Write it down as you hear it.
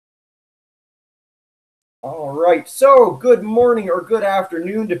All right. So, good morning or good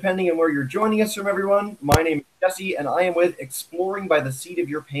afternoon, depending on where you're joining us from, everyone. My name is Jesse, and I am with Exploring by the Seat of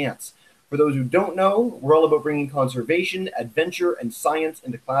Your Pants. For those who don't know, we're all about bringing conservation, adventure, and science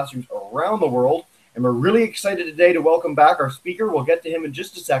into classrooms around the world. And we're really excited today to welcome back our speaker. We'll get to him in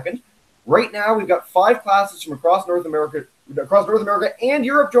just a second. Right now, we've got 5 classes from across North America and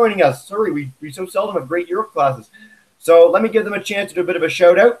Europe joining us. Sorry, we so seldom have great Europe classes. So let me give them a chance to do a bit of a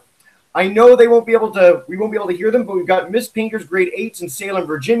shout out. I know we won't be able to hear them, but we've got Miss Pinker's grade 8s in Salem,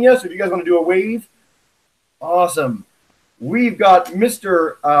 Virginia. So if you guys want to do a wave, awesome. We've got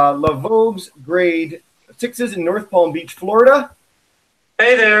Mr. Lavogue's grade 6s in North Palm Beach, Florida.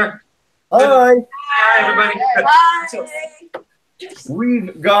 Hey there. Hi. Hi, everybody. Hi.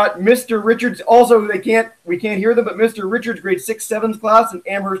 We've got Mr. Richards. Also, we can't hear them, but Mr. Richards, grade 6, 7s class in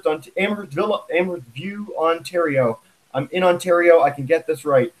Amherst View, Ontario. I'm in Ontario. I can get this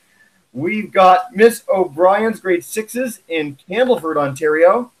right. We've got Miss O'Brien's grade 6s in Campbellford,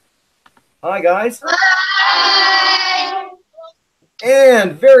 Ontario. Hi, guys. Hi.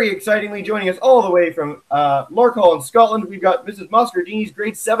 And very excitingly, joining us all the way from Larkhall in Scotland, we've got Mrs. Moscardini's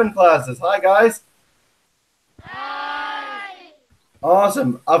grade 7 classes. Hi, guys. Hi.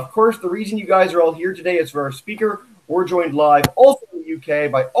 Awesome. Of course, the reason you guys are all here today is for our speaker. We're joined live also in the UK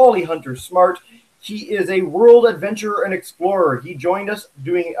by Olie Hunter Smart. He is a world adventurer and explorer. He joined us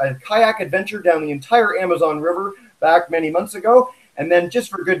doing a kayak adventure down the entire Amazon River back many months ago. And then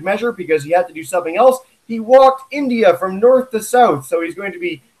just for good measure, because he had to do something else, he walked India from north to south. So he's going to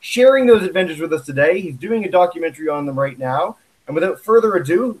be sharing those adventures with us today. He's doing a documentary on them right now. And without further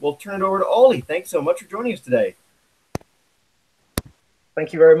ado, we'll turn it over to Olie. Thanks so much for joining us today.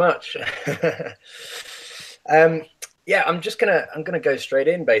 Thank you very much. Yeah, I'm gonna go straight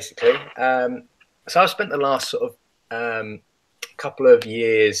in basically. So I've spent the last sort of couple of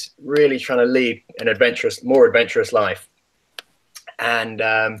years really trying to lead an more adventurous life. And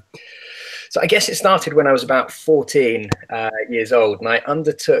so I guess it started when I was about 14 years old, and I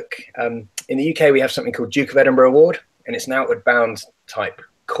undertook, in the UK, we have something called Duke of Edinburgh Award, and it's an outward bound type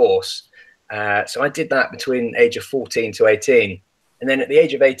course. So I did that between the age of 14 to 18. And then at the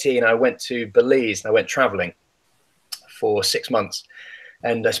age of 18, I went to Belize and I went traveling for 6 months.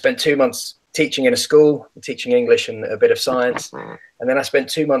 And I spent 2 months teaching in a school, teaching English and a bit of science. And then I spent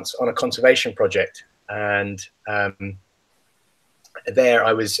 2 months on a conservation project. And there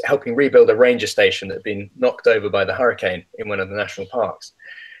I was helping rebuild a ranger station that had been knocked over by the hurricane in one of the national parks.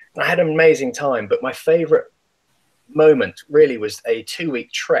 And I had an amazing time, but my favorite moment really was a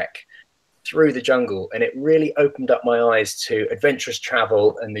 2-week trek through the jungle, and it really opened up my eyes to adventurous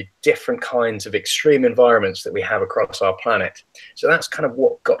travel and the different kinds of extreme environments that we have across our planet. So that's kind of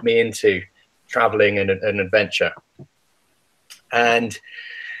what got me into traveling and adventure. And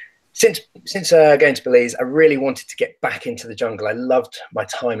since going to Belize, I really wanted to get back into the jungle. I loved my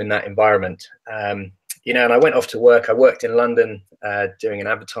time in that environment. You know, and I went off to work. I worked in London doing an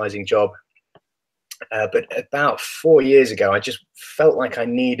advertising job. But about 4 years ago, I just felt like I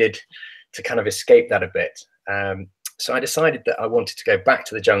needed to kind of escape that a bit. So I decided that I wanted to go back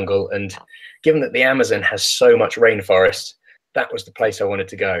to the jungle, and given that the Amazon has so much rainforest, that was the place I wanted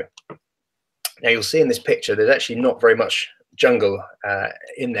to go. Now you'll see in this picture, there's actually not very much jungle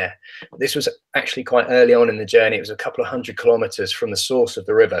in there. This was actually quite early on in the journey. It was a couple of 100 kilometers from the source of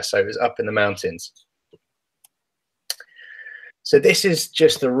the river, so it was up in the mountains. So this is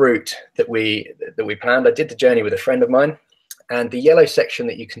just the route that we planned. I did the journey with a friend of mine. And the yellow section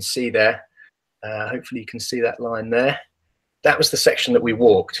that you can see there, hopefully you can see that line there, that was the section that we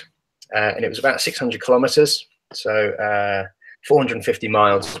walked. And it was about 600 kilometers, so 450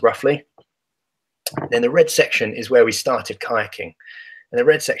 miles roughly. Then the red section is where we started kayaking. And the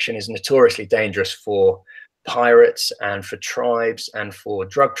red section is notoriously dangerous for pirates and for tribes and for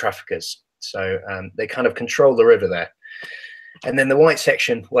drug traffickers. So they kind of control the river there. And then the white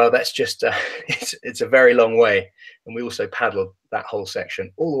section, well, that's just, it's a very long way. And we also paddled that whole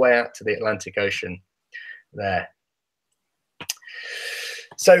section all the way out to the Atlantic Ocean there.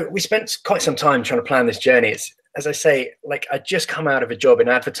 So we spent quite some time trying to plan this journey. It's, as I say, like I'd just come out of a job in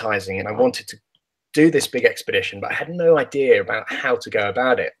advertising and I wanted to do this big expedition, but I had no idea about how to go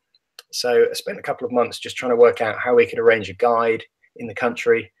about it. So I spent a couple of months just trying to work out how we could arrange a guide in the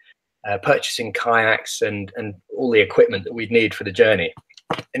country, purchasing kayaks and all the equipment that we'd need for the journey.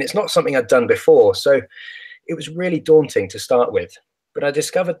 And it's not something I'd done before, so it was really daunting to start with. But I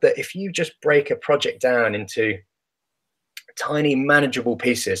discovered that if you just break a project down into tiny manageable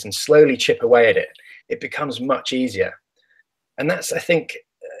pieces and slowly chip away at it, it becomes much easier. And that's, I think,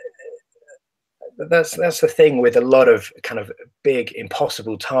 that's the thing with a lot of kind of big,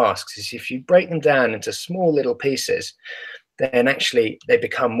 impossible tasks, is if you break them down into small little pieces, then actually they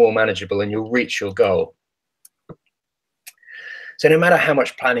become more manageable and you'll reach your goal. So no matter how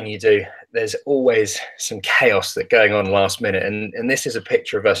much planning you do, there's always some chaos that's going on last minute. And this is a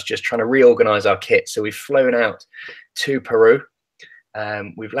picture of us just trying to reorganize our kit. So we've flown out to Peru.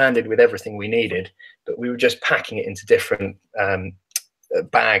 We've landed with everything we needed, but we were just packing it into different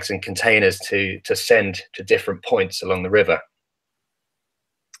bags and containers to send to different points along the river.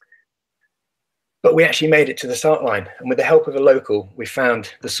 But we actually made it to the start line, and with the help of a local, we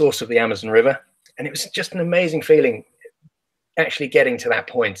found the source of the Amazon River. And it was just an amazing feeling actually getting to that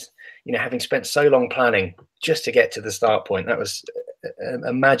point, you know, having spent so long planning just to get to the start point. That was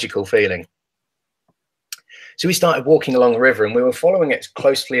a magical feeling. So we started walking along the river and we were following it as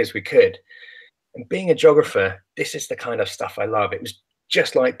closely as we could. And being a geographer, this is the kind of stuff I love. It was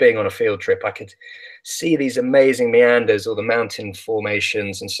just like being on a field trip. I could see these amazing meanders or the mountain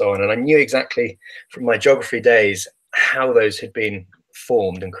formations and so on. And I knew exactly from my geography days how those had been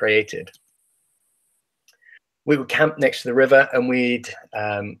formed and created. We would camp next to the river and we'd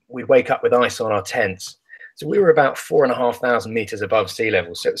wake up with ice on our tents. So we were about 4,500 meters above sea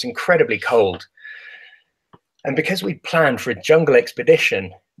level. So it was incredibly cold. And because we planned for a jungle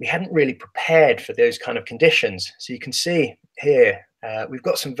expedition, we hadn't really prepared for those kind of conditions. So you can see here, we've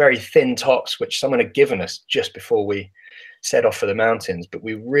got some very thin tops, which someone had given us just before we set off for the mountains, but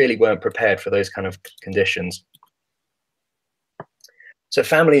we really weren't prepared for those kind of conditions. So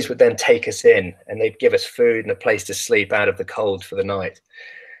families would then take us in and they'd give us food and a place to sleep out of the cold for the night.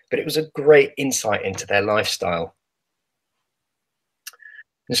 But it was a great insight into their lifestyle.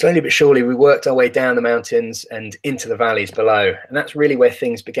 And slowly but surely, we worked our way down the mountains and into the valleys below. And that's really where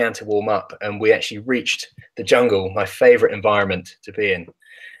things began to warm up. And we actually reached the jungle, my favorite environment to be in.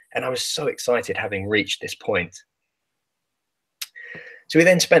 And I was so excited having reached this point. So we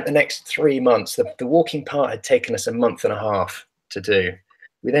then spent the next 3 months. The walking part had taken us a month and a half to do.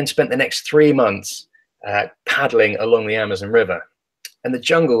 We then spent the next 3 months paddling along the Amazon River. And the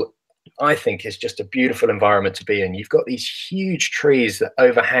jungle, I think, is just a beautiful environment to be in. You've got these huge trees that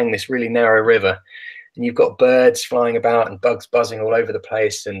overhang this really narrow river, and you've got birds flying about and bugs buzzing all over the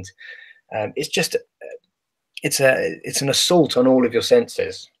place. And it's just, it's an assault on all of your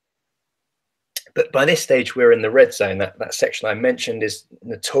senses. But by this stage, we're in the red zone. That section I mentioned is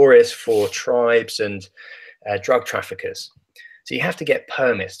notorious for tribes and drug traffickers. So you have to get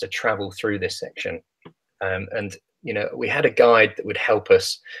permits to travel through this section. And you know, we had a guide that would help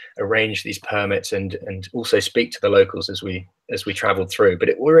us arrange these permits and also speak to the locals as we traveled through, but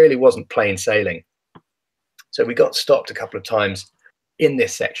it really wasn't plain sailing. So we got stopped a couple of times in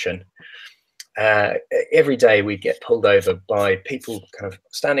this section. Every day we'd get pulled over by people kind of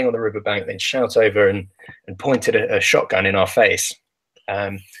standing on the riverbank. They'd shout over and pointed a shotgun in our face.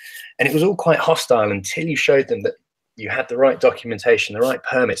 And it was all quite hostile until you showed them that you had the right documentation, the right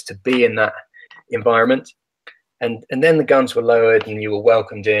permits to be in that environment. And then the guns were lowered and you were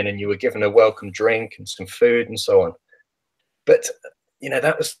welcomed in and you were given a welcome drink and some food and so on. But, you know,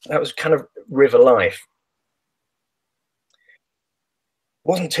 that was kind of river life. It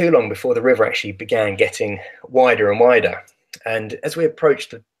wasn't too long before the river actually began getting wider and wider. And as we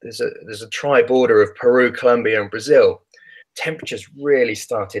approached, there's a tri-border of Peru, Colombia and Brazil, temperatures really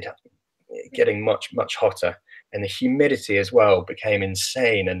started getting much, much hotter. And the humidity as well became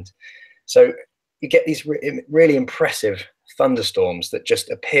insane. And so you get these really impressive thunderstorms that just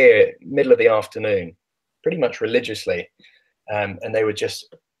appear middle of the afternoon, pretty much religiously. And they would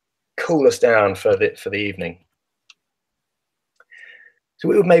just cool us down for the evening. So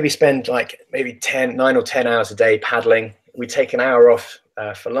we would maybe spend like maybe 9 or 10 hours a day paddling. We'd take an hour off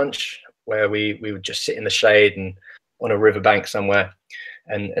for lunch where we would just sit in the shade and on a riverbank somewhere.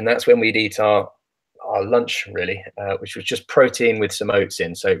 And that's when we'd eat our lunch, really, which was just protein with some oats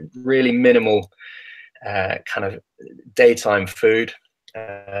in. So really minimal kind of daytime food.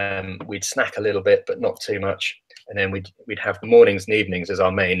 We'd snack a little bit, but not too much. And then we'd have the mornings and evenings as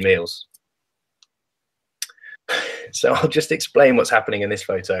our main meals. So I'll just explain what's happening in this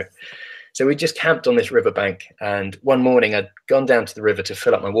photo. So we just camped on this riverbank, and one morning I'd gone down to the river to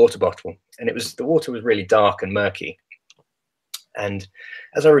fill up my water bottle, and the water was really dark and murky. And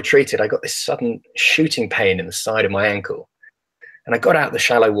as I retreated, I got this sudden shooting pain in the side of my ankle. And I got out the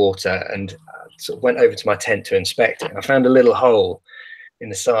shallow water and sort of went over to my tent to inspect it. And I found a little hole in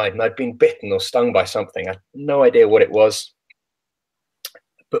the side, and I'd been bitten or stung by something. I had no idea what it was.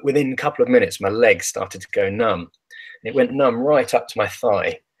 But within a couple of minutes, my leg started to go numb. And it went numb right up to my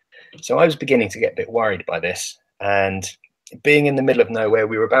thigh. So I was beginning to get a bit worried by this. And being in the middle of nowhere,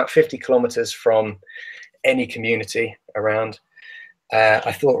 we were about 50 kilometers from any community around.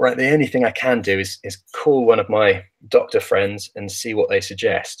 I thought, right, the only thing I can do is call one of my doctor friends and see what they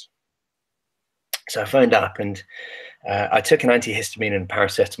suggest. So I phoned up, and I took an antihistamine and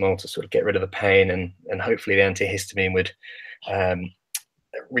paracetamol to sort of get rid of the pain, and hopefully the antihistamine would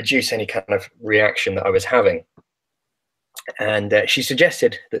reduce any kind of reaction that I was having. And she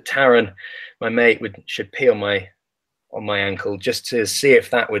suggested that Taran, my mate, should pee on my ankle just to see if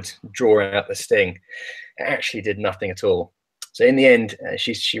that would draw out the sting. It actually did nothing at all. So in the end,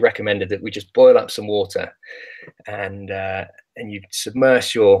 she recommended that we just boil up some water, and you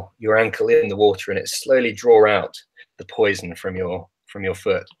submerge your ankle in the water, and it slowly draw out the poison from your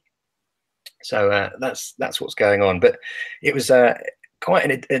foot. So that's what's going on. But it was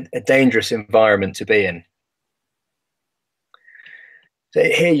quite a dangerous environment to be in. So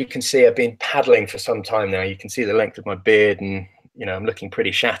here you can see I've been paddling for some time now. You can see the length of my beard, and I'm looking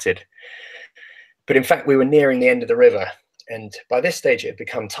pretty shattered. But in fact, we were nearing the end of the river, and by this stage it had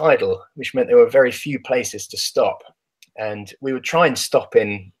become tidal, which meant there were very few places to stop. And we would try and stop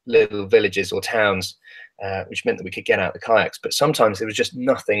in little villages or towns, which meant that we could get out the kayaks. But sometimes there was just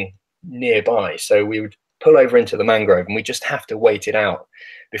nothing nearby, so we would pull over into the mangrove, and we just have to wait it out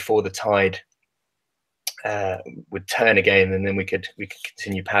before the tide would turn again, and then we could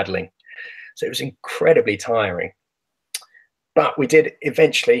continue paddling. So it was incredibly tiring. But we did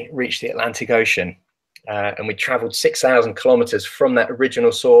eventually reach the Atlantic Ocean, and we traveled 6,000 kilometers from that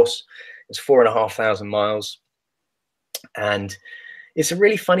original source. It's 4,500 miles. And it's a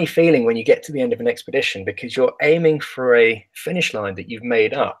really funny feeling when you get to the end of an expedition, because you're aiming for a finish line that you've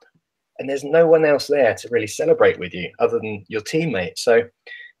made up, and there's no one else there to really celebrate with you other than your teammates. So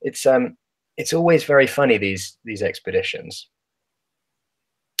it's always very funny, these expeditions.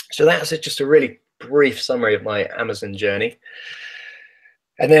 So that's just a really brief summary of my Amazon journey.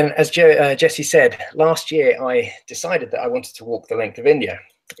 And then, as Jesse said, last year I decided that I wanted to walk the length of India.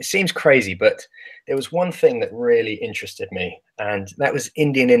 It seems crazy, but there was one thing that really interested me, and that was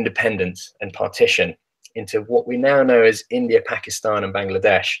Indian independence and partition into what we now know as India, Pakistan, and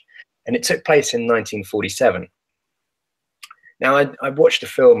Bangladesh. And it took place in 1947. Now, I watched a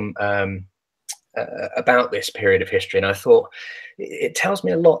film about this period of history, and I thought it tells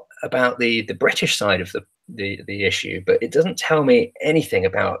me a lot about the British side of the issue, but it doesn't tell me anything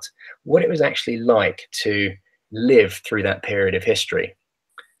about what it was actually like to live through that period of history.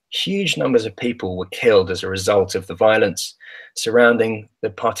 Huge numbers of people were killed as a result of the violence surrounding the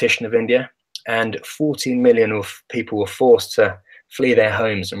partition of India, and 14 million of people were forced to flee their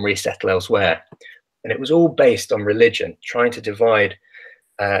homes and resettle elsewhere. And it was all based on religion, trying to divide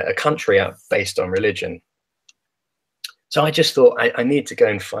a country up based on religion. So I just thought I need to go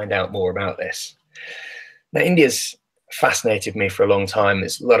and find out more about this. Now, India's fascinated me for a long time.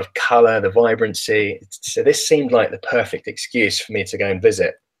 There's a lot of color, the vibrancy. So this seemed like the perfect excuse for me to go and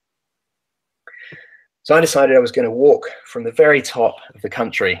visit. So I decided I was going to walk from the very top of the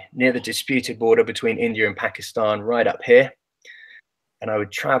country, near the disputed border between India and Pakistan, right up here. And I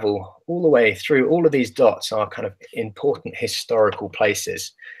would travel all the way through. All of these dots are kind of important historical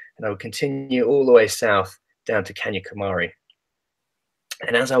places. And I would continue all the way south down to Kanyakumari.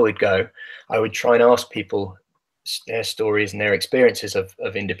 And as I would go, I would try and ask people their stories and their experiences of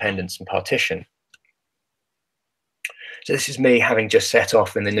independence and partition. So this is me having just set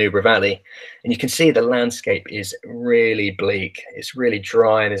off in the Nubra Valley, and you can see the landscape is really bleak. It's really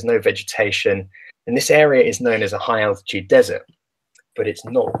dry, there's no vegetation, and this area is known as a high altitude desert, but it's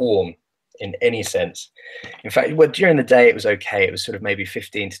not warm in any sense. In fact, well, during the day it was okay. It was sort of maybe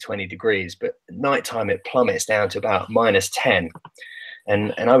 15 to 20 degrees, but at nighttime it plummets down to about -10.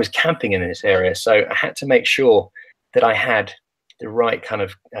 And I was camping in this area, so I had to make sure that I had the right kind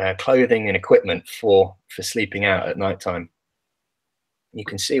of clothing and equipment for sleeping out at nighttime. You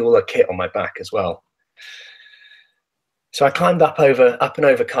can see all the kit on my back as well. So I climbed up and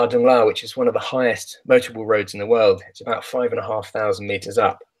over Kardungla, which is one of the highest motorable roads in the world. It's about 5,500 meters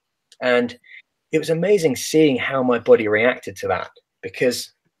up. And it was amazing seeing how my body reacted to that,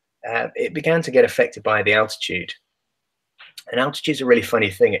 because it began to get affected by the altitude. And altitude is a really funny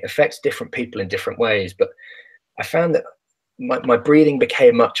thing. It affects different people in different ways. But I found that my breathing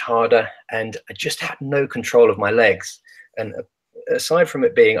became much harder, and I just had no control of my legs. And aside from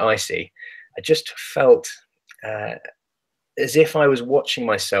it being icy, I just felt as if I was watching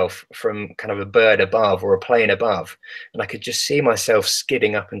myself from kind of a bird above or a plane above, and I could just see myself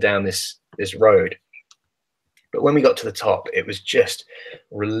skidding up and down this road. But when we got to the top, it was just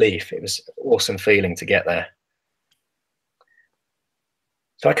relief. It was an awesome feeling to get there.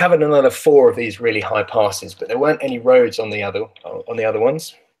 So I covered another 4 of these really high passes, but there weren't any roads on the other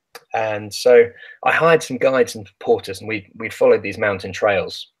ones. And so I hired some guides and porters, and we'd followed these mountain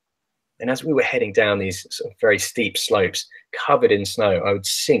trails. And as we were heading down these sort of very steep slopes covered in snow, I would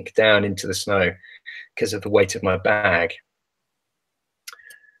sink down into the snow because of the weight of my bag.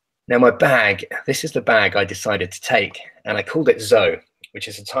 Now my bag, this is the bag I decided to take, and I called it Zo, which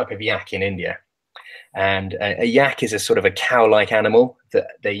is a type of yak in India. And a yak is a sort of a cow-like animal that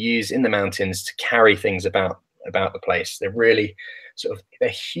they use in the mountains to carry things about the place. They're really they're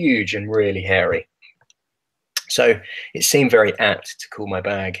huge and really hairy. So it seemed very apt to call my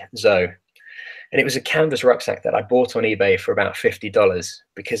bag Zo. And it was a canvas rucksack that I bought on eBay for about $50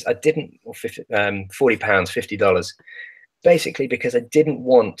 because I didn't, or 50, £40, $50, basically because I didn't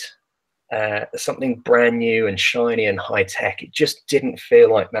want something brand new and shiny and high tech. It just didn't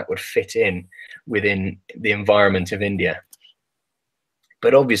feel like that would fit in within the environment of India.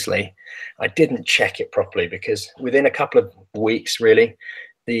 But obviously I didn't check it properly because within a couple of weeks, really,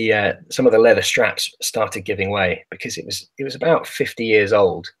 some of the leather straps started giving way because it was about 50 years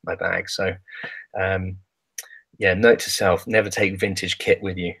old, my bag. So yeah, note to self, never take vintage kit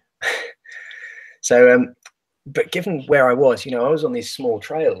with you. So but given where I was, I was on these small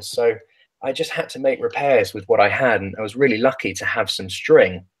trails, so I just had to make repairs with what I had, and I was really lucky to have some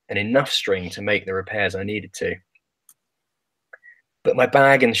string and enough string to make the repairs I needed to. But my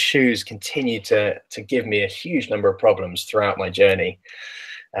bag and shoes continued to give me a huge number of problems throughout my journey.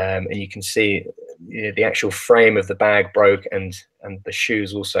 And you can see the actual frame of the bag broke, and the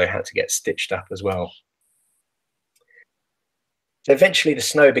shoes also had to get stitched up as well. So eventually the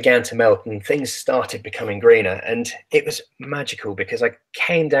snow began to melt and things started becoming greener, and it was magical because I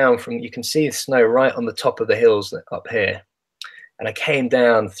came down from, you can see the snow right on the top of the hills up here. And I came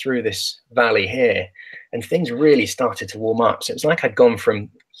down through this valley here, and things really started to warm up. So it was like I'd gone from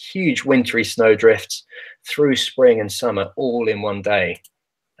huge wintry snowdrifts through spring and summer all in one day.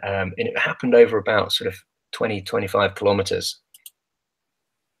 And it happened over about sort of 20, 25 kilometers.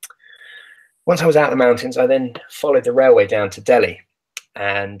 Once I was out of the mountains, I then followed the railway down to Delhi,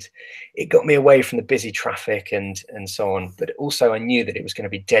 and it got me away from the busy traffic and so on. But also I knew that it was going to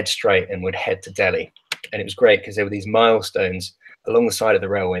be dead straight and would head to Delhi. And it was great because there were these milestones along the side of the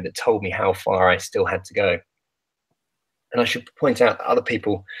railway that told me how far I still had to go. And I should point out that other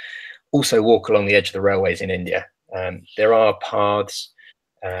people also walk along the edge of the railways in India. There are paths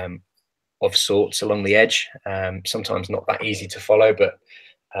of sorts along the edge, sometimes not that easy to follow, but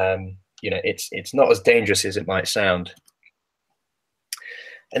it's not as dangerous as it might sound.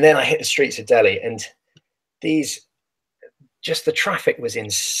 And then I hit the streets of Delhi, and the traffic was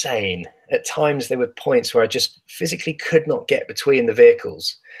insane. At times there were points where I just physically could not get between the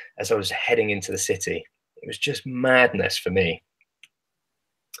vehicles as I was heading into the city. It was just madness for me.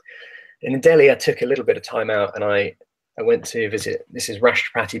 And in Delhi, I took a little bit of time out, and I went to visit, this is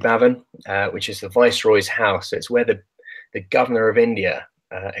Rashtrapati Bhavan, which is the Viceroy's house. So it's where the governor of India,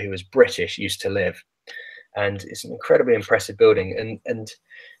 who was British, used to live. And it's an incredibly impressive building. And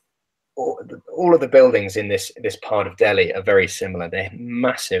all of the buildings in this part of Delhi are very similar. They're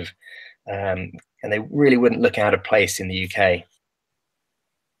massive, and they really wouldn't look out of place in the UK.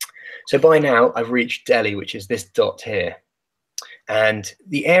 So by now I've reached Delhi, which is this dot here. And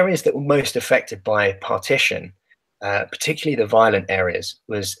the areas that were most affected by partition, particularly the violent areas,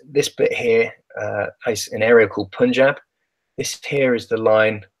 was this bit here, an area called Punjab. This here is the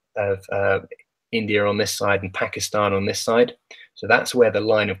line of India on this side and Pakistan on this side. So that's where the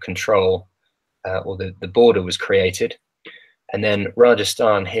line of control or the border was created. And then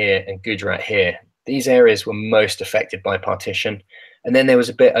Rajasthan here and Gujarat here, these areas were most affected by partition. And then there was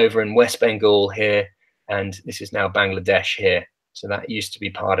a bit over in West Bengal here, and this is now Bangladesh here. So that used to be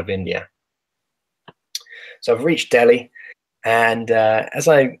part of India. So I've reached Delhi, and as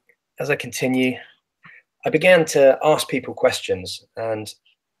I continue, I began to ask people questions. And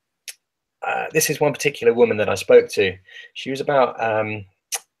this is one particular woman that I spoke to. She was about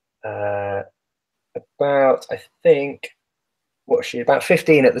I think, about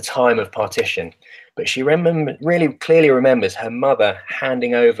 15 at the time of partition. But she really clearly remembers her mother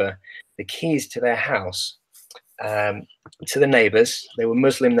handing over the keys to their house to the neighbors. They were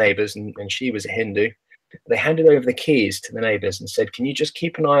Muslim neighbors, and she was a Hindu. They handed over the keys to the neighbors and said, can you just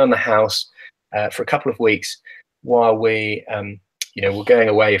keep an eye on the house for a couple of weeks while we're going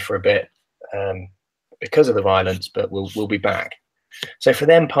away for a bit because of the violence, but we'll be back. So for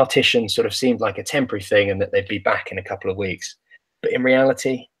them, partition sort of seemed like a temporary thing and that they'd be back in a couple of weeks. But in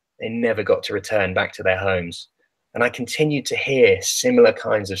reality, they never got to return back to their homes. And I continued to hear similar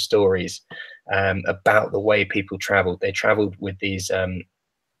kinds of stories about the way people traveled. They traveled with these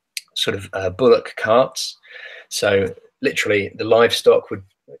sort of bullock carts. So literally the livestock would,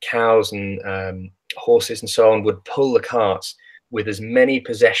 cows and horses and so on, would pull the carts with as many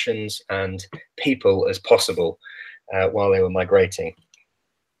possessions and people as possible while they were migrating.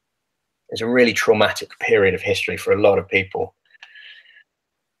 It's a really traumatic period of history for a lot of people.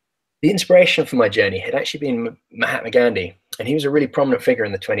 The inspiration for my journey had actually been Mahatma Gandhi, and he was a really prominent figure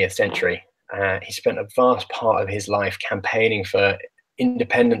in the 20th century. He spent a vast part of his life campaigning for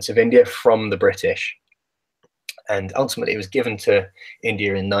independence of India from the British, and ultimately it was given to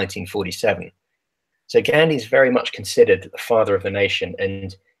India in 1947. So Gandhi is very much considered the father of the nation,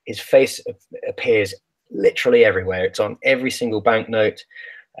 and his face appears literally everywhere. It's on every single banknote,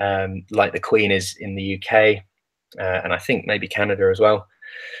 like the Queen is in the UK, and I think maybe Canada as well.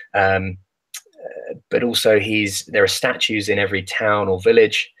 But also there are statues in every town or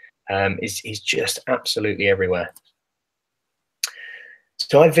village. He's just absolutely everywhere.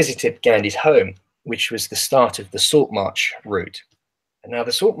 So I visited Gandhi's home, which was the start of the Salt March route. And now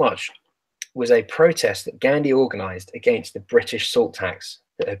the Salt March was a protest that Gandhi organized against the British salt tax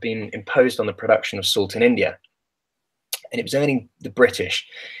that had been imposed on the production of salt in India. And it was earning the British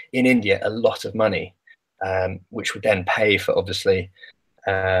in India a lot of money, which would then pay for, obviously,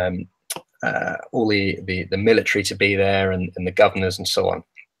 all the military to be there and the governors and so on.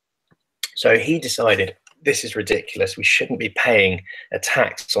 So he decided, this is ridiculous. We shouldn't be paying a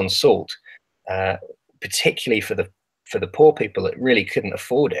tax on salt, particularly for the poor people that really couldn't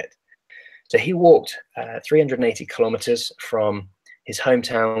afford it. So he walked 380 kilometers from his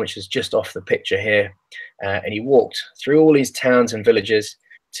hometown, which is just off the picture here, and he walked through all these towns and villages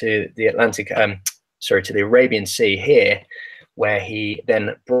to the to the Arabian Sea here, where he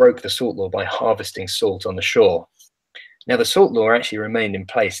then broke the salt law by harvesting salt on the shore. Now, the salt law actually remained in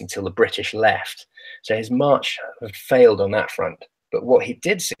place until the British left, so his march had failed on that front. But what he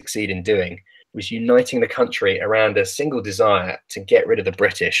did succeed in doing was uniting the country around a single desire to get rid of the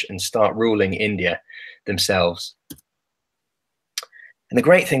British and start ruling India themselves. And the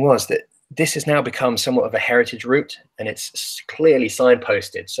great thing was that this has now become somewhat of a heritage route, and it's clearly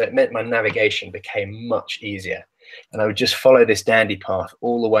signposted, so it meant my navigation became much easier. And I would just follow this Dandi path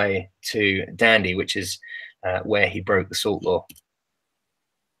all the way to Dandi, which is where he broke the salt law.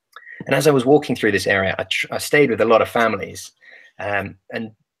 And as I was walking through this area, I stayed with a lot of families. And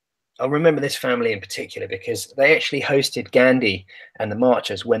I'll remember this family in particular because they actually hosted Gandhi and the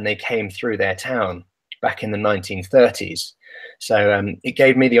marchers when they came through their town back in the 1930s. So it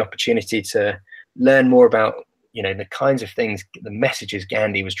gave me the opportunity to learn more about, the kinds of things, the messages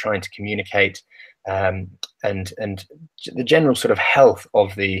Gandhi was trying to communicate, and the general sort of health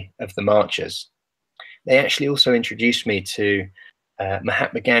of the marchers. They actually also introduced me to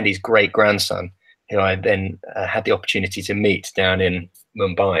Mahatma Gandhi's great grandson, who I then had the opportunity to meet down in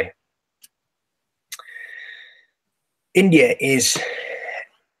Mumbai. India is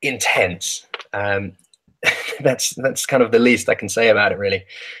intense. That's kind of the least I can say about it, really.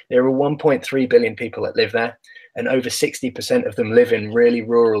 There are 1.3 billion people that live there, and over 60% of them live in really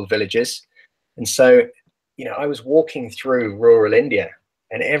rural villages. And so, I was walking through rural India,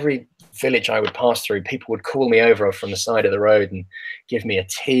 and every village I would pass through, people would call me over from the side of the road and give me a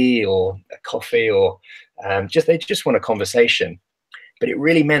tea or a coffee, or they just want a conversation. But it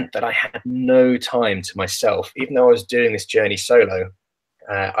really meant that I had no time to myself. Even though I was doing this journey solo,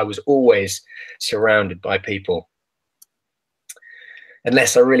 I was always surrounded by people,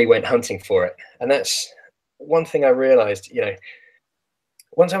 unless I really went hunting for it. And that's one thing I realized,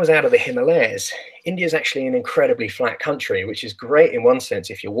 once I was out of the Himalayas, India is actually an incredibly flat country, which is great in one sense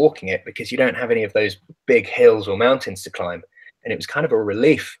if you're walking it, because you don't have any of those big hills or mountains to climb. And it was kind of a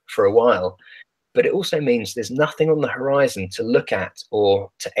relief for a while. But it also means there's nothing on the horizon to look at or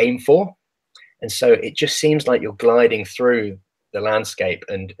to aim for. And so it just seems like you're gliding through the landscape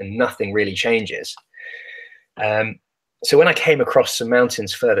and nothing really changes. So when I came across some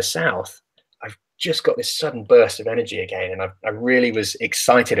mountains further south, I've just got this sudden burst of energy again. And I really was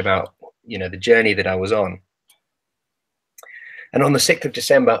excited about, the journey that I was on. And on the 6th of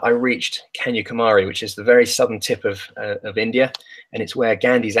December, I reached Kanyakumari, which is the very southern tip of India. And it's where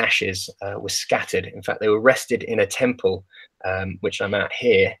Gandhi's ashes were scattered. In fact, they were rested in a temple, which I'm at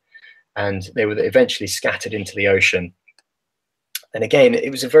here. And they were eventually scattered into the ocean. And again,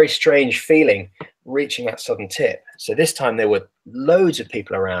 it was a very strange feeling reaching that southern tip. So this time there were loads of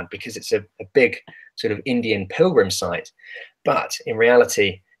people around because it's a big sort of Indian pilgrim site. But in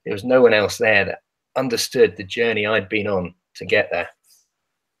reality, there was no one else there that understood the journey I'd been on to get there.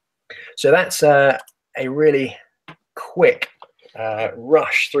 So that's a really quick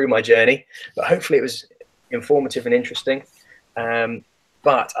rush through my journey, but hopefully it was informative and interesting.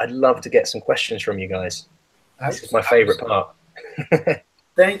 but I'd love to get some questions from you guys. This is my favorite part.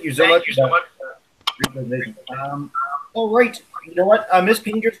 Thank you so much. All right. You know what, Miss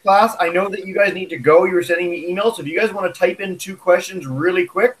Painter's class, I know that you guys need to go. You were sending me emails. So if you guys want to type in 2 questions really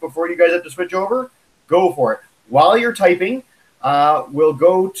quick before you guys have to switch over, go for it. While you're typing, we'll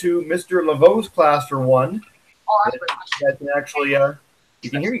go to Mr. Laveau's class for one. You guys can actually, you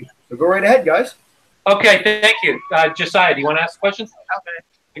can hear you. So go right ahead, guys. Okay, thank you. Josiah, do you want to ask questions?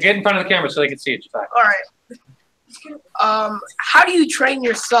 Okay. Get in front of the camera so they can see it, Josiah. All right. How do you train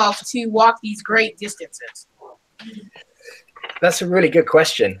yourself to walk these great distances? That's a really good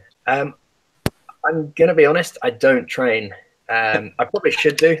question. I'm going to be honest, I don't train. I probably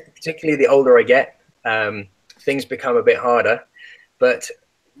should do, particularly the older I get. Things become a bit harder. But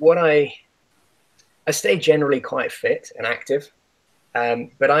what I stay generally quite fit and active.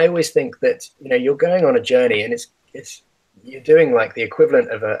 But I always think that, you know, you're going on a journey and you're doing like the equivalent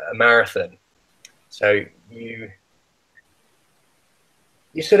of a marathon. So you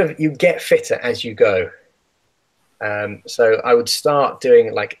get fitter as you go. So I would start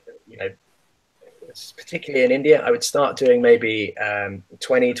doing, like, you know, particularly in India, I would start doing maybe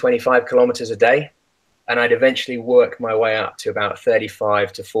 20, 25 kilometers a day. And I'd eventually work my way up to about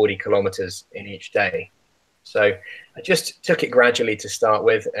 35 to 40 kilometers in each day. So I just took it gradually to start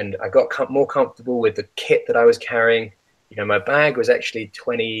with, and I got more comfortable with the kit that I was carrying. You know, my bag was actually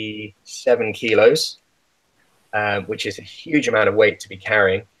 27 kilos, which is a huge amount of weight to be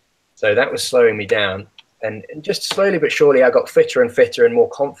carrying. So that was slowing me down. And just slowly but surely, I got fitter and fitter and more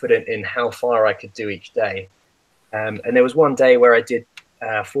confident in how far I could do each day. And there was one day where I did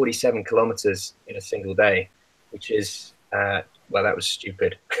 47 kilometers in a single day, which is, well, that was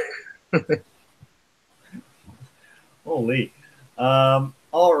stupid. Holy.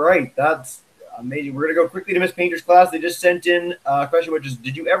 All right. That's amazing. We're going to go quickly to Miss Painter's class. They just sent in a question, which is,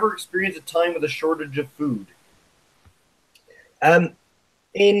 did you ever experience a time with a shortage of food? In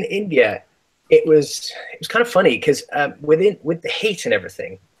India, it was kind of funny because with the heat and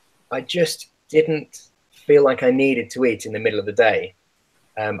everything, I just didn't feel like I needed to eat in the middle of the day.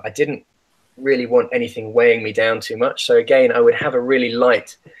 I didn't really want anything weighing me down too much. So again, I would have a really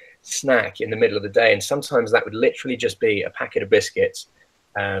light snack in the middle of the day, and sometimes that would literally just be a packet of biscuits,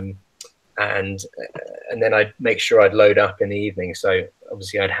 and then I'd make sure I'd load up in the evening. So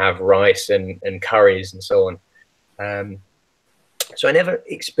obviously I'd have rice and curries and so on. So I never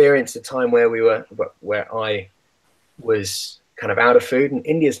experienced a time where I was kind of out of food. And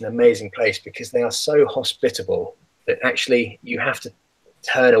India's an amazing place because they are so hospitable that actually you have to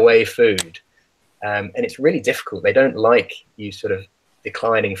turn away food, and it's really difficult. They don't like you sort of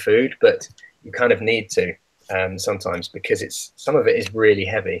declining food, but you kind of need to sometimes, because some of it is really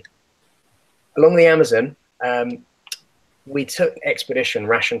heavy. Along the Amazon, we took expedition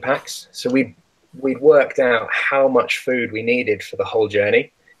ration packs. So we'd worked out how much food we needed for the whole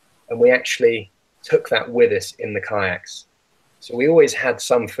journey, and we actually took that with us in the kayaks. So we always had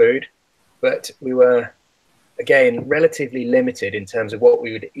some food, but we were, again, relatively limited in terms of what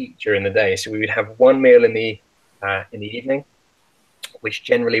we would eat during the day. So we would have one meal in the evening, which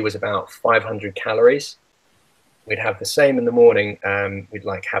generally was about 500 calories. We'd have the same in the morning. We'd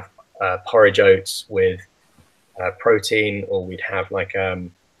like have porridge oats with protein, or we'd have like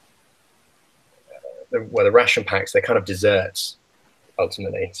the ration packs, they're kind of desserts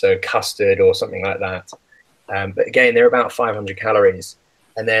ultimately, so custard or something like that. But again, they're about 500 calories.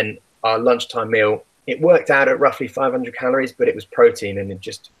 And then our lunchtime meal, it worked out at roughly 500 calories, but it was protein and it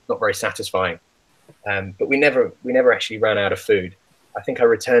just not very satisfying. But we never actually ran out of food. I think I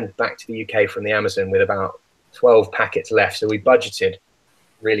returned back to the UK from the Amazon with about 12 packets left. So we budgeted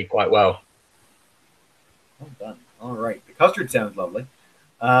really quite well. Well done. All right. The custard sounds lovely.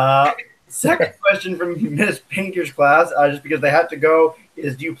 Second question from Miss Painter's class, just because they had to go,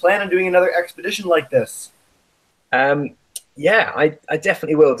 is do you plan on doing another expedition like this? Yeah, I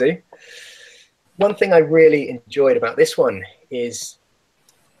definitely will do. One thing I really enjoyed about this one is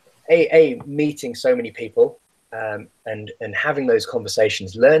meeting so many people, and having those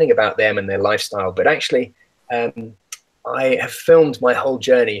conversations, learning about them and their lifestyle. But actually, I have filmed my whole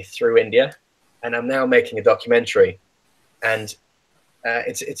journey through India, and I'm now making a documentary. And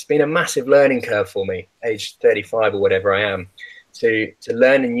it's been a massive learning curve for me, age 35 or whatever I am, to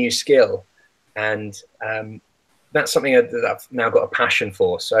learn a new skill. And that's something that I've now got a passion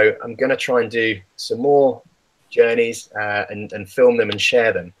for. So I'm going to try and do some more journeys and film them and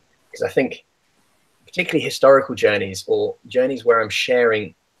share them, because I think particularly historical journeys, or journeys where I'm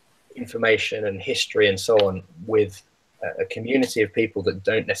sharing information and history and so on with a community of people that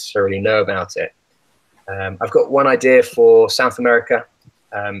don't necessarily know about it. I've got one idea for South America,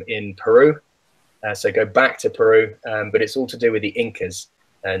 in Peru. So go back to Peru, but it's all to do with the Incas,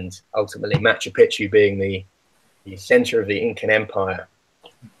 and ultimately Machu Picchu being the center of the Incan Empire,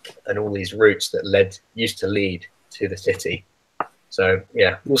 and all these routes that used to lead to the city. So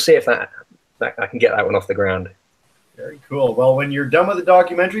yeah, we'll see if that I can get that one off the ground. Very cool. Well, when you're done with the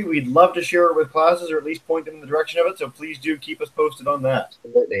documentary, we'd love to share it with classes, or at least point them in the direction of it. So please do keep us posted on that.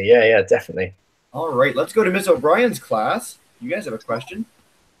 Absolutely. Yeah, definitely. All right, let's go to Miss O'Brien's class. You guys have a question?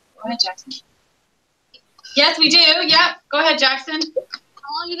 Go ahead, Jackson. Yes, we do. Yep. Go ahead, Jackson.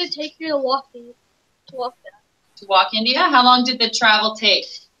 How long did it take you to walk there? To walk India? How long did the travel take?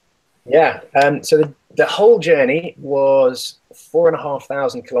 Yeah. So the whole journey was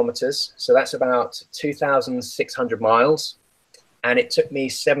 4,500 kilometers. So that's about 2,600 miles. And it took me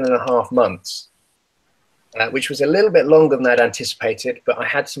 7.5 months, which was a little bit longer than I'd anticipated. But I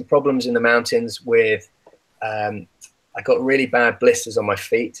had some problems in the mountains with, I got really bad blisters on my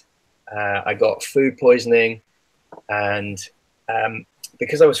feet. I got food poisoning. And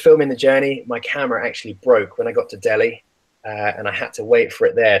because I was filming the journey, my camera actually broke when I got to Delhi. And I had to wait for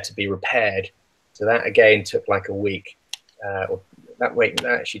it there to be repaired. So that again took like a week. That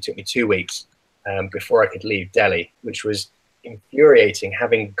actually took me 2 weeks before I could leave Delhi, which was infuriating,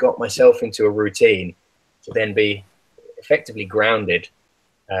 having got myself into a routine to then be effectively grounded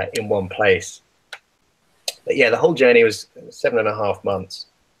in one place. But yeah, the whole journey was 7.5 months.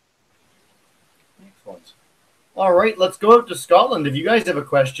 Excellent. All right, let's go out to Scotland. If you guys have a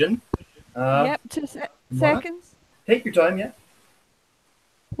question. Yep, 2 seconds. Take your time, yeah.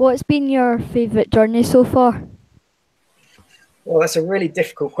 What's been your favourite journey so far? Well, that's a really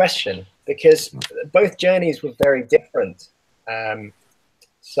difficult question because both journeys were very different.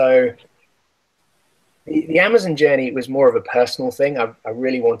 So the Amazon journey was more of a personal thing. I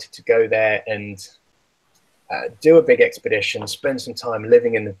really wanted to go there and do a big expedition, spend some time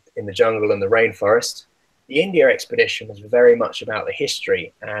living in the jungle and the rainforest. The India expedition was very much about the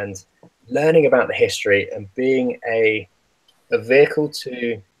history and learning about the history and being a vehicle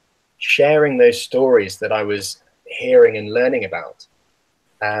to sharing those stories that I was hearing and learning about.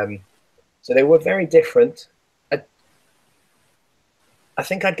 So they were very different. I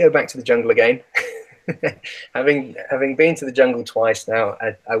think I'd go back to the jungle again. having been to the jungle twice now,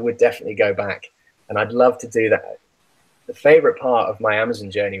 I would definitely go back, and I'd love to do that. The favorite part of my Amazon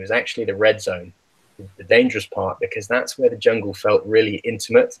journey was actually the red zone, the dangerous part, because that's where the jungle felt really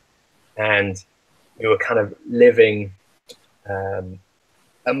intimate, and we were kind of living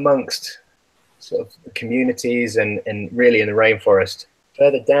amongst sort of the communities and really in the rainforest.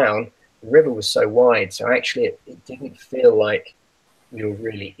 Further down, the river was so wide, so actually it didn't feel like we were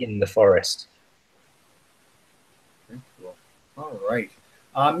really in the forest. Very cool. All right.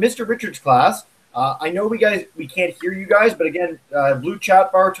 Mr. Richards' class, I know we can't hear you guys, but again, blue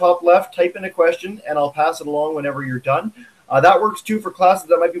chat bar top left, type in a question and I'll pass it along whenever you're done. That works too for classes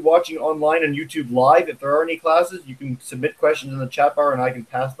that might be watching online on YouTube Live. If there are any classes, you can submit questions in the chat bar and I can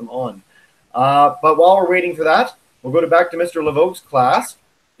pass them on. But while we're waiting for that, we'll go back to Mr. Leveau's class.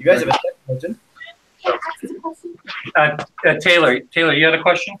 You guys have a second question? Taylor, you had a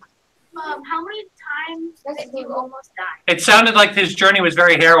question? How many times did you almost die? It sounded like his journey was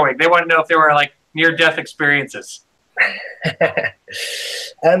very harrowing. They want to know if there were like near-death experiences.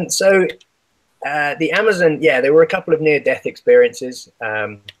 So the Amazon, yeah, there were a couple of near-death experiences.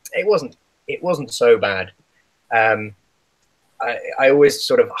 It wasn't so bad. I always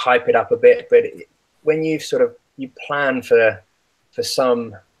sort of hype it up a bit, but when you plan for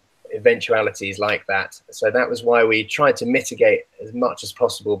some eventualities like that, so that was why we tried to mitigate as much as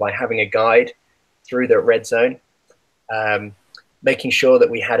possible by having a guide through the red zone, making sure that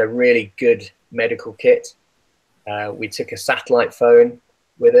we had a really good medical kit. We took a satellite phone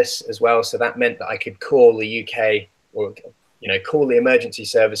with us as well, so that meant that I could call the UK or call the emergency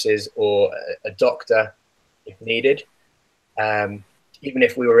services or a doctor if needed, even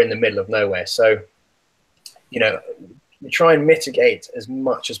if we were in the middle of nowhere. So we try and mitigate as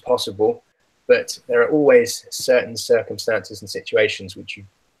much as possible, but there are always certain circumstances and situations which you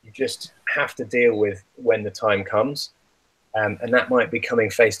just have to deal with when the time comes, and that might be coming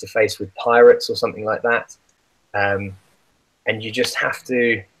face to face with pirates or something like that. And you just have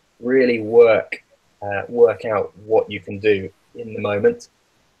to really work out what you can do in the moment.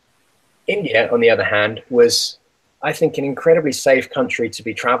 India, on the other hand, was, I think, an incredibly safe country to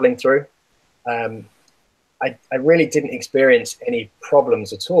be traveling through. I really didn't experience any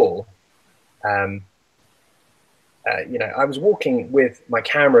problems at all. I was walking with my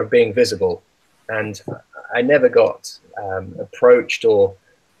camera being visible, and I never got approached or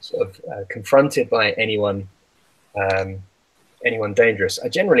sort of confronted by anyone anyone dangerous. I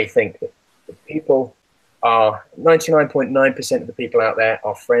generally think that the people are 99.9% of the people out there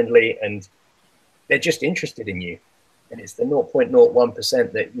are friendly and they're just interested in you. And it's the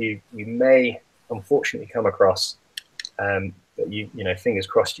 0.01% that you may unfortunately come across that you know, fingers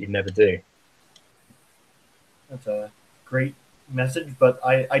crossed you'd never do. That's a great message, but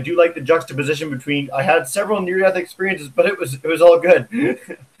I do like the juxtaposition between I had several near-death experiences, but it was all good.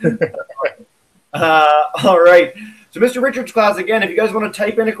 All right. So Mr. Richards' class, again, if you guys want to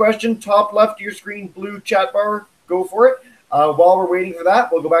type in a question, top left of your screen, blue chat bar, go for it. While we're waiting for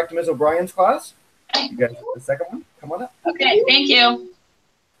that, we'll go back to Ms. O'Brien's class. You guys, the second one, come on up. Okay, thank you.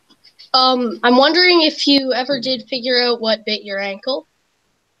 I'm wondering if you ever did figure out what bit your ankle?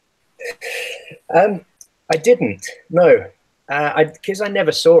 I didn't, no. Because I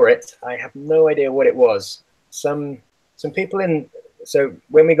never saw it, I have no idea what it was. Some people so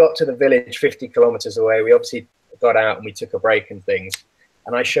when we got to the village 50 kilometers away, we obviously got out and we took a break and things.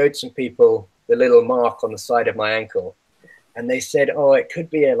 And I showed some people the little mark on the side of my ankle. And they said, oh, it could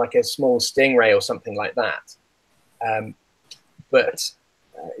be like a small stingray or something like that. And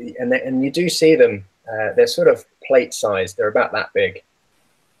you do see them, they're sort of plate sized. They're about that big.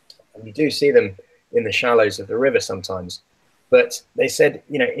 And you do see them in the shallows of the river sometimes. But they said,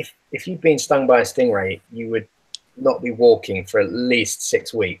 you know, if you'd been stung by a stingray, you would not be walking for at least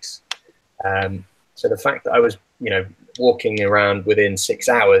 6 weeks. So the fact that I was, you know, walking around within 6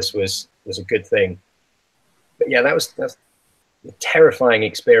 hours was a good thing. But yeah, that's a terrifying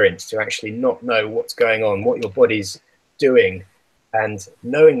experience to actually not know what's going on, what your body's doing, and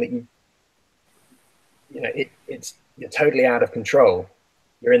knowing that you know, you're totally out of control.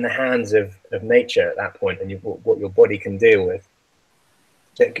 You're in the hands of nature at that point, and what your body can deal with.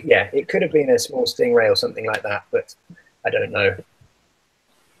 So, yeah, it could have been a small stingray or something like that, but I don't know.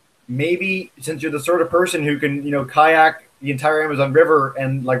 Maybe since you're the sort of person who can, you know, kayak the entire Amazon River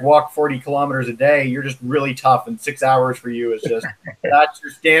and like walk 40 kilometers a day, you're just really tough, and 6 hours for you is just that's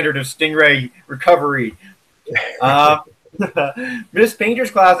your standard of stingray recovery. Miss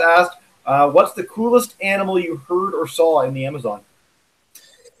Painter's class asked, what's the coolest animal you heard or saw in the Amazon?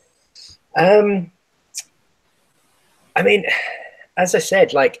 I mean, as I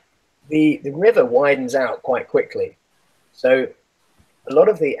said, like the river widens out quite quickly. So a lot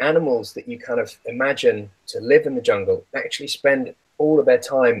of the animals that you kind of imagine to live in the jungle actually spend all of their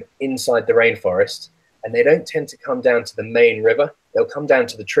time inside the rainforest, and they don't tend to come down to the main river. They'll come down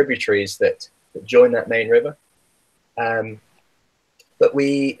to the tributaries that join that main river. But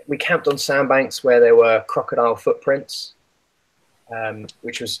we camped on sandbanks where there were crocodile footprints,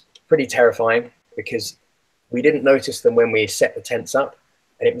 which was pretty terrifying because we didn't notice them when we set the tents up.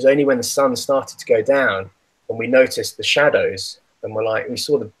 And it was only when the sun started to go down and we noticed the shadows, and we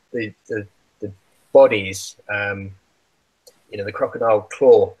saw the bodies, you know, the crocodile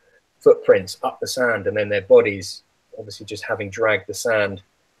claw footprints up the sand, and then their bodies obviously just having dragged the sand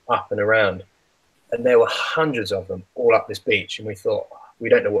up and around. And there were hundreds of them all up this beach, and we thought, oh, we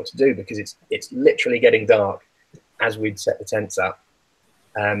don't know what to do because it's literally getting dark as we'd set the tents up.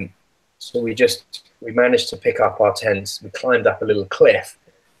 So we managed to pick up our tents. We climbed up a little cliff,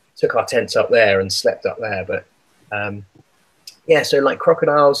 took our tents up there and slept up there. But yeah, so like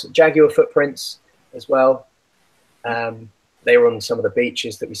crocodiles, jaguar footprints as well. They were on some of the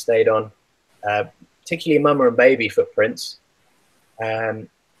beaches that we stayed on, particularly mama and baby footprints.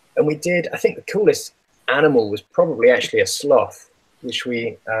 And we did, I think the coolest animal was probably actually a sloth, which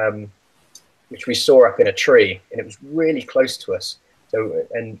we saw up in a tree, and it was really close to us. So,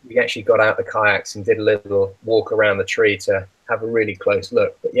 and we actually got out the kayaks and did a little walk around the tree to have a really close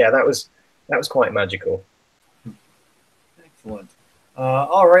look. But yeah, that was quite magical. Excellent.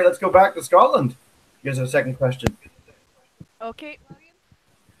 All right, let's go back to Scotland. You guys have a second question. Okay.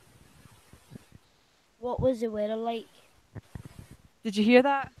 What was the weather like? Did you hear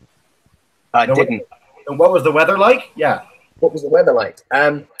that? I didn't. And what was the weather like? Yeah. What was the weather like?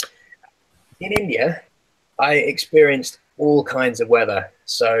 In India, I experienced all kinds of weather.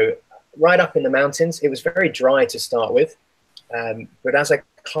 So right up in the mountains, it was very dry to start with. But as I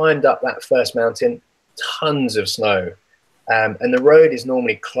climbed up that first mountain, tons of snow. And the road is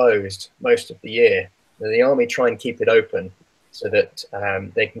normally closed most of the year. And the army try and keep it open so that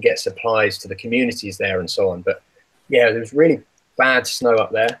they can get supplies to the communities there and so on. But yeah, there was really bad snow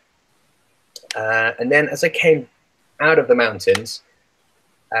up there. And then as I came out of the mountains,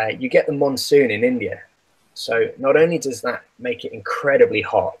 you get the monsoon in India. So not only does that make it incredibly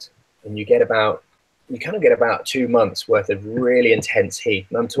hot, and you kind of get about 2 months worth of really intense heat.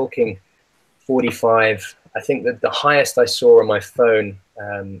 And I'm talking 45, I think that the highest I saw on my phone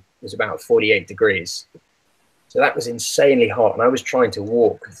was about 48 degrees. So that was insanely hot, and I was trying to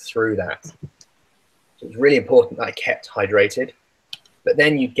walk through that. So it was really important that I kept hydrated. But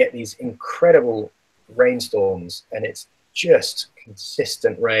then you get these incredible rainstorms, and it's just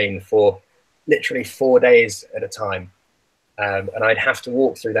consistent rain for literally 4 days at a time. And I'd have to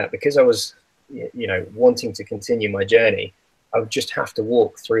walk through that because I was, you know, wanting to continue my journey. I would just have to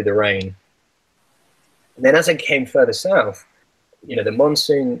walk through the rain. And then as I came further south, you know, the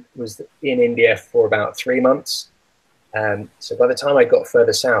monsoon was in India for about 3 months. So by the time I got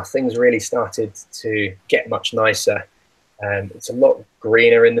further south, things really started to get much nicer. It's a lot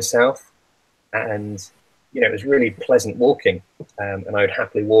greener in the south, and you know, it was really pleasant walking. And I would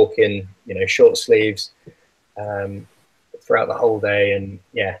happily walk in, you know, short sleeves throughout the whole day. And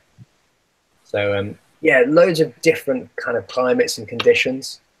yeah, so yeah, loads of different kind of climates and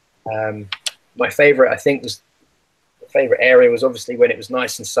conditions. My favorite, I think, was the favorite area was obviously when it was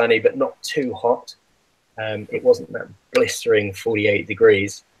nice and sunny, but not too hot. It wasn't that blistering 48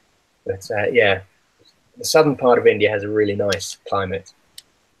 degrees, but yeah, the southern part of India has a really nice climate.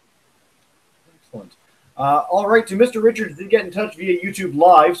 Excellent. All right, to Mr. Richards did get in touch via YouTube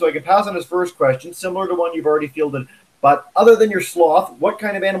Live, so I can pass on his first question, similar to one you've already fielded. But other than your sloth, what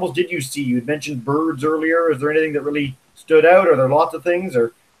kind of animals did you see? You had mentioned birds earlier. Is there anything that really stood out? Are there lots of things?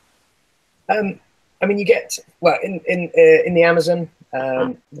 Or I mean, you get, well, in the Amazon,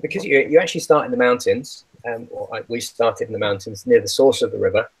 because you actually start in the mountains. We started in the mountains near the source of the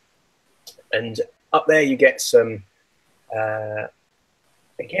river, and up there you get some.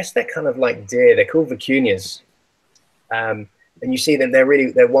 I guess they're kind of like deer. They're called vicuñas, and you see them.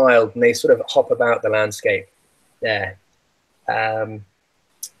 They're wild, and they sort of hop about the landscape there.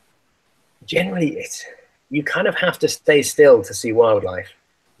 Generally, you kind of have to stay still to see wildlife.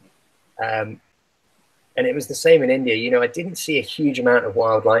 And it was the same in India. You know, I didn't see a huge amount of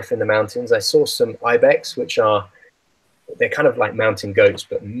wildlife in the mountains. I saw some ibex, they're kind of like mountain goats,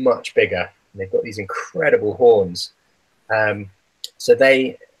 but much bigger. And they've got these incredible horns. So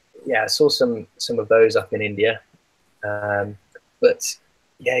I saw some of those up in India. But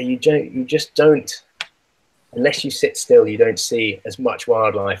yeah, you just don't, unless you sit still, you don't see as much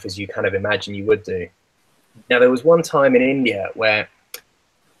wildlife as you kind of imagine you would do. Now, there was one time in India where,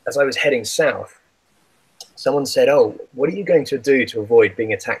 as I was heading south, someone said, "Oh, what are you going to do to avoid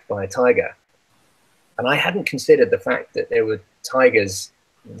being attacked by a tiger?" And I hadn't considered the fact that there were tigers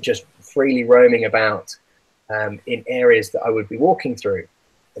just freely roaming about in areas that I would be walking through.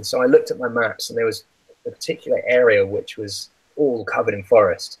 And so I looked at my maps, and there was a particular area which was all covered in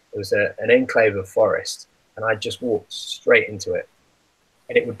forest. It was an enclave of forest, and I just walked straight into it.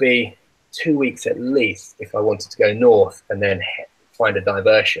 And it would be 2 weeks at least if I wanted to go north and then find a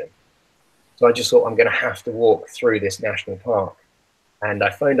diversion. So I just thought, I'm going to have to walk through this national park. And I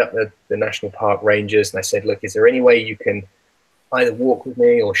phoned up the national park rangers, and I said, "Look, is there any way you can either walk with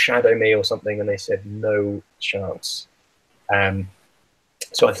me or shadow me or something?" And they said, "No chance."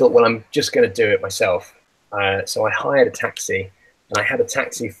 So I thought, well, I'm just going to do it myself. So I hired a taxi, and I had a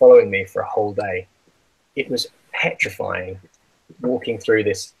taxi following me for a whole day. It was petrifying walking through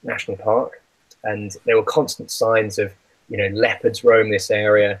this national park, and there were constant signs of, you know, leopards roam this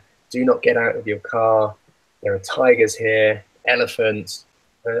area. Do not get out of your car. There are tigers here, elephants.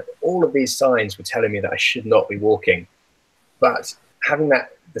 All of these signs were telling me that I should not be walking. But having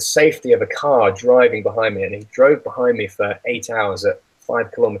the safety of a car driving behind me, and he drove behind me for 8 hours at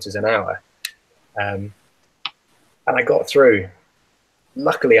 5 kilometers an hour. And I got through,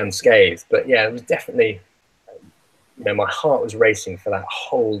 luckily unscathed. But yeah, it was definitely, you know, my heart was racing for that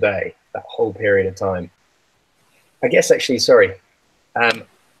whole day, that whole period of time. I guess actually, sorry.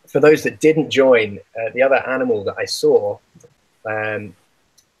 For those that didn't join, the other animal that I saw in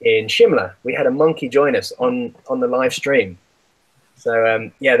Shimla, we had a monkey join us on the live stream.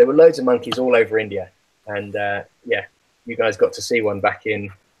 So yeah, there were loads of monkeys all over India, and yeah, you guys got to see one back in,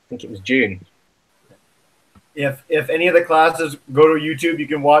 I think it was June. if any of the classes go to YouTube, you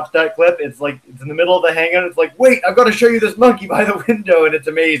can watch that clip. It's like, it's in the middle of the hangout. It's like, wait, I've got to show you this monkey by the window, and it's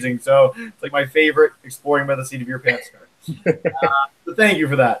amazing. So it's like my favorite exploring by the seat of your pants. So thank you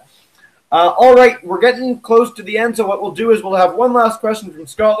for that. All right, we're getting close to the end, so what we'll do is we'll have one last question from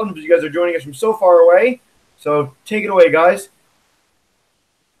Scotland, because you guys are joining us from so far away. So take it away, guys.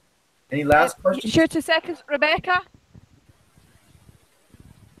 Any last questions? Sure, 2 seconds. Rebecca?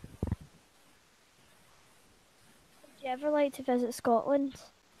 Would you ever like to visit Scotland?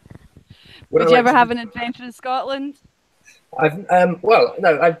 Would you ever have an adventure in Scotland? Well,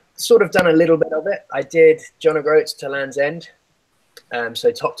 no, I've sort of done a little bit of it. I did John O'Groats to Land's End,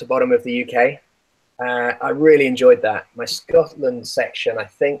 so top to bottom of the UK. I really enjoyed that. My Scotland section, I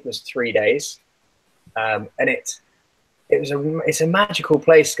think, was 3 days. and it's a magical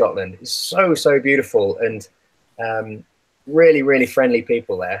place, Scotland. It's so beautiful, and really, really friendly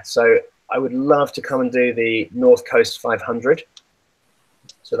people there. So I would love to come and do the North Coast 500.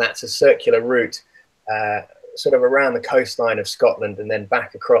 So that's a circular route, sort of around the coastline of Scotland and then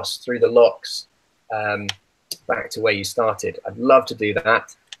back across through the lochs, back to where you started. I'd love to do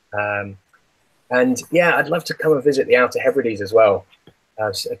that. And yeah, I'd love to come and visit the Outer Hebrides as well.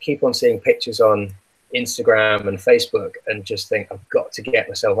 So I keep on seeing pictures on Instagram and Facebook and just think I've got to get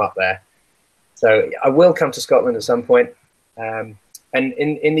myself up there. So I will come to Scotland at some point. And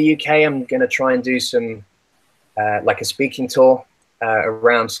in the UK, I'm going to try and do some like a speaking tour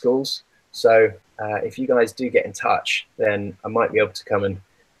around schools. So if you guys do get in touch, then I might be able to come and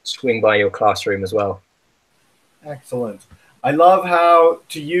swing by your classroom as well. Excellent. I love how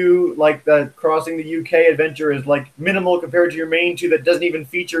to you, like, the crossing the UK adventure is like minimal compared to your main two that doesn't even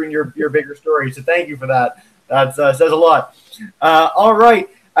feature in your bigger story. So thank you for that. That says a lot. All right.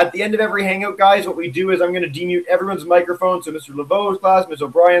 At the end of every Hangout, guys, what we do is I'm going to demute everyone's microphone. So Mr. Laveau's class, Ms.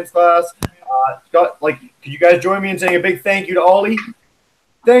 O'Brien's class. Scott, like, could you guys join me in saying a big thank you to Olie?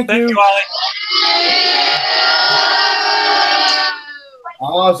 Thank you, Olie.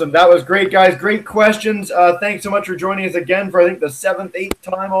 Awesome. That was great, guys. Great questions. Thanks so much for joining us again for, I think, the 7th, 8th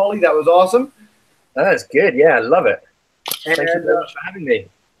time, Olie. That was awesome. That's good. Yeah, I love it. And, thank you very much for having me.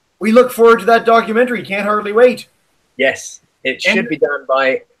 We look forward to that documentary. Can't hardly wait. Yes, it should be done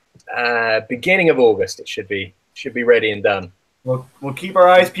by beginning of August. It should be ready and done. We'll keep our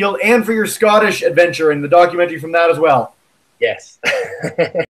eyes peeled, and for your Scottish adventure and the documentary from that as well. Yes.